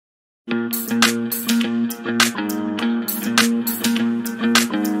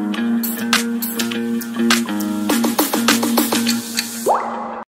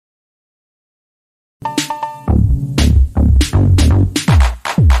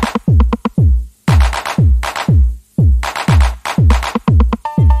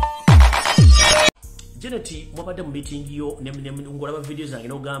Mwabadde mu meeting yo ngolaba videos zange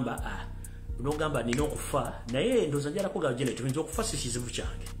n'ogamba nina okufa naye ndoza njala kuga Janet tuyinza okufa si kizibu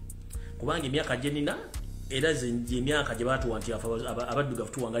kyange kubanga emyaka gye nina era ze emyaka gye baatuwa nti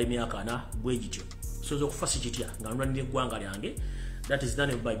abaddugavu tuwangala emyaka ana bwe gityo so okufa si kitya nga nwanira eggwanga lyange. That is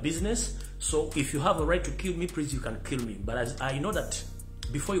none of my business. So if you have a right to kill me, please you can kill me, but as I know that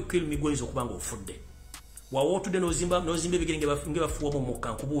before you kill me goyinza okubanga ofudde wawo otudde n'ozimba ebigere ngebafuwa mu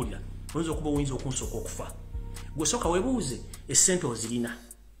mukka nkubuulira oyinza okuba oyinza okunsooka okufa. Gwe soka webuuze essente ozirina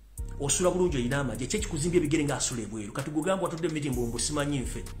osula bulungi olina amagye kyekikuzimbya ebigere ng'asula ebweru kati gugamba watudde emitimbo mbu simanyi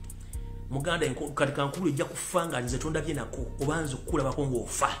nfe muganda kati kankulu ejja kufa nga nze tondabye nako obanza okukulabako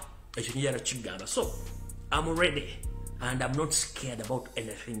ng'ofa ekyo njala kigamba. So I'm ready and I'm not scared about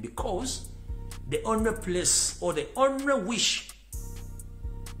anything because the only place or the only wish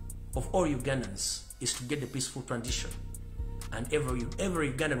of all Ugandans is to get the peaceful transition, and every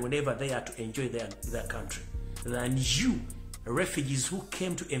Ugandan whenever they are to enjoy their country than you refugees who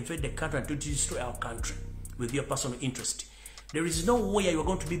came to invade the country and to destroy our country with your personal interest. There is no way you are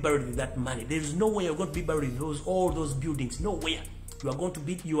going to be buried with that money. There is no way you are going to be buried in all those buildings. Nowhere. You are going to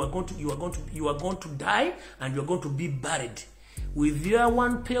die and you are going to be buried with your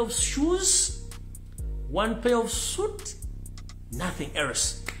one pair of shoes, one pair of suit, nothing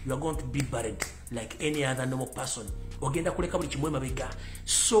else. You are going to be buried like any other normal person. Ogenda kuleka buli kimwe mabega.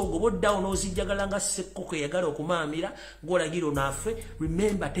 So gobodda onozijjagala nga sekoko yagala okumaamira ng'olagiro naffe.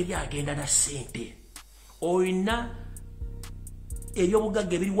 Remember teri agenda na sente. Oyina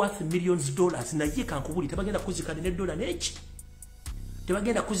ebyobugagga ebiri worth millions dollars naye kankubuli tebagenda kuzikana ne dollar n'eki.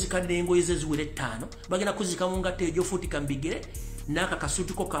 Tebagenda kuzikana n'engoye ze ziwere 5. Bagenda kuzikamu ngatte ejofuutika mbigere n'aka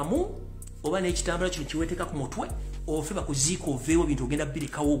kasuutiko kamu oba n'ekitambala kino kiweteeka ku mutwe ofe bakuziika oveewo bintu ogenda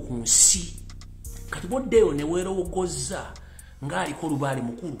birekawo ku nsi. Kati boddeyo ne weerowogozza ng'aliko olubaale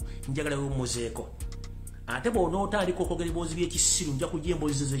mukulu njagala weewummuzeeko. Ate bw'onootandika okwogera eboozi by'ekisiru nja kujja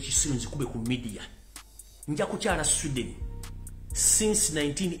emboozi z'ekisiru nzikube ku media. Nja kukyala Sweden since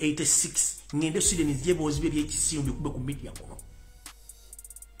 1986 ngende Sweden nzije eboozi by'ekisiru mbikube ku media kuno.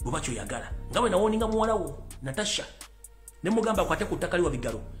 Bw'oba kyoyagala nga bwe nawooninga muwalawo Natasha ne mugamba akwate ku ttaka liwa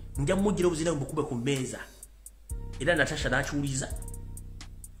bigalo nja mujjira obuzina mbukube ku mmeeza. Era Natasha n'akiwuliza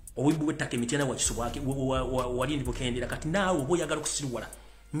obwibbu bw'ettaka emityana wakisobwake wali ndi bukendera kati naawe oba oyagala okusiruwala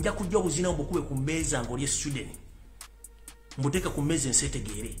nja kujja obuzina mbukube ku mmeeza ng'oli e Sweden mbuteeka ku mmeeza ensi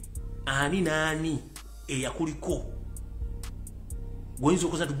etegeere ani n'ani eyakuliko gwoyinza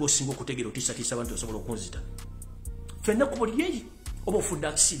okuza nti gwosinga okutegeera otiisatiisa abantu osobola okunzita ffenna ku buli yeyi oba ofudde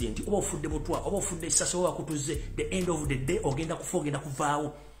accident oba ofudde butwa oba ofudde essasi oba bakutuze the end of the day ogenda kufa ogenda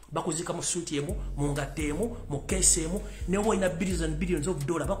kuvaawo bakuzika mu suuti emu mu ngatto emu mu keesi emu newe olina billions and billions of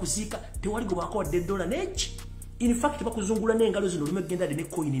dollars bakuzika tewali gwe bakowadde dollar n'eki. In fact bakuzungula n'engalo zino olumu egenda ne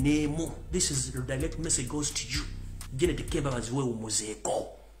coin n'emu. This is the direct message goes to you. Janet Kembabazi weewummuzeeko.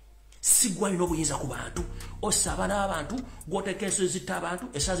 Si gwalina obuyinza ku bantu osaba n'abantu gw'oteeka ensozi zitta abantu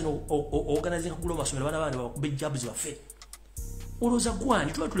essaawa zino organizing kugula amasomero abaana baana bakube jobs baffe. Olowooza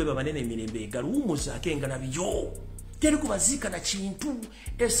gwani tuba tuleba banene emirembe egala wuumuzaako engala byo. Teri kubaziika na kintu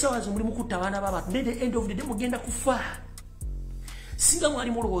essaawa zo mulimu kutta abaana b'abantu ne the end of the day mugenda kufa. Singa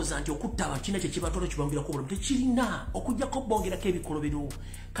mwali mulowooza nti okutta abantu kina kyekibatono kibangirako obulamu tekirina okujjako bongerako ebikolobero.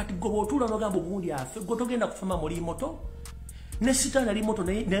 Kati gwe bw'otuula n'ogamba ogundi afe gwe togenda kufama muli moto ne sitaani ali moto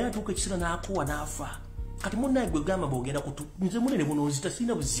naye atuuka ekiseera n'akuwa n'afa. Kati munnaye gwe gamba bw'ogenda kutu nze munene bunonzita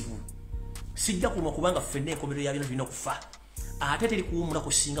sirina buzibu sijja kuluma kubanga ffenna enkomerero ya byonna tulina kufa. Ate teri kuwumula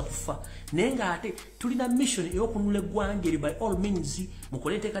kusinga kufa naye ng'ate tulina mission ey'okununula eggwanga eri by all means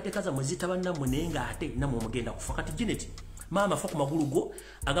mukole enteekateeka zammwe zita bannammwe naye ng'ate nammwe mugenda kufa. Kati Janet maama afa ku magulu go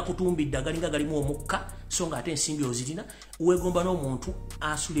agakutumbidde agalinga galimu omukka so ng'ate ensimbi ozirina weegomba n'omuntu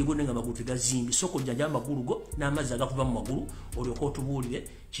asula ebwonne nga magulu tegazimbi sooka ojjanjaba amagulu go n'amazzi agakuva mu magulu olyoka otubuulire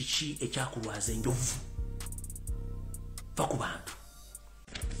kiki ekyakulwaza enjovu. Fa ku bantu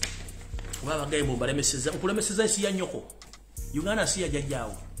oba abagayimbo mbalemeseza nkulemeseza ensi ya nnyoko Uganda si ya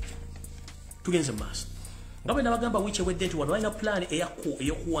jajjaawo tugenze maaso nga bwe nabagamba wiiki ewedde nti wano balina plan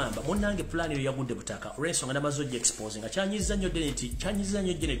ey'okuwamba munnange plan eyo yagudde butaka olw'ensonga namaze ogya expose nga kyanyiza nnyo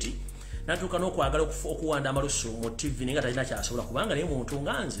Janet n'atuuka n'okwagala okuwanda amalusu mu TV naye nga talina kyasobola kubanga naye muntu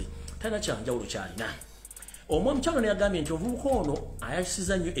nga nze talina kyanjawulo kyalina. Omukyalo ne yagambye nti omuvubuka ono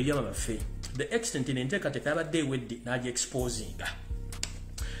ayasiza nnyo ebyama baffe the extent n'enteekateeka yabadde ewedde n'agya exposinga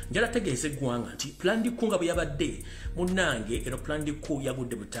njala tegeeze eggwanga nti plan D nga bwe yabadde munnange eno plan D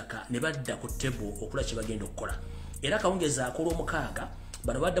yagudde butaka ne badda ku table okula kye bagenda okukola era akawungeza akola omukaaga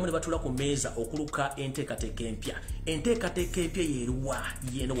bano baddamu ne batula ku mmeeza okuluka enteekateeka empya yeeruwa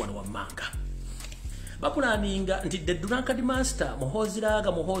yeeno wano wammanga bapulaninga nti the drunkard master muhoozi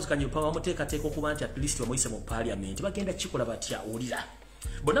kanyupa bamuteekateeka okuba nti at least bamuyise mu parliament bagenda kikola batya olira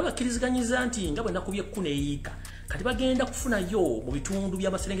bonna bakkiriziganyiza nti nga bwe nakubye ekkuna eyiika kati bagenda kufunayo mu bitundu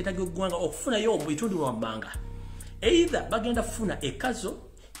by'amaserengeta g'eggwanga okufunayo mu bitundu byawammanga either bagenda kufuna ekazo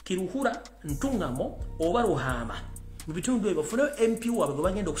kiruhura ntungamo oba ruhama mu bitundu ebyo bafunayo MP waabwe gwe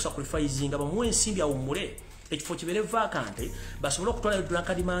bagenda okusacrificinga bamuwe ensimbi awummule ekifo kibeere vacante basobole okutwala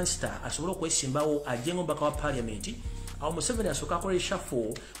drunkard master asobole okwesimbawo ajje ng'omubaka wa parliament awo Museveni asooka akola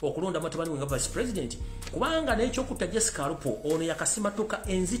shuffle okulonda mutabani we nga vice president kubanga n'ekyokutta Jessica Alupo ono yakasimatuka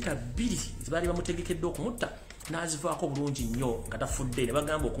enzita bbiri zibaali bamutegekedde okumutta n'azivaako bulungi nnyo nga tafudde ne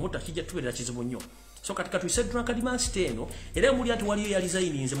bagamba okumutta kijja tubeerera kizibu nnyo so katika tuyise drunkard master eno era muli ati waliyo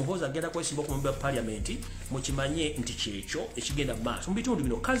yalizayininze muhoozi agenda kwesimba okumumba parliament mukimanye nti kyekyo ekigenda mu maaso mu bitundu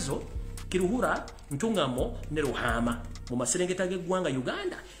bino kazo kiruhura ntungamo ne ruhama mu maserengeta g'eggwanga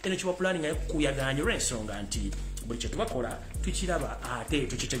Uganda eno kiba planning ayokuyaganya olw'ensonga nti buli kye tubakola tukiraba ate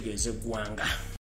tukitegeeza eggwanga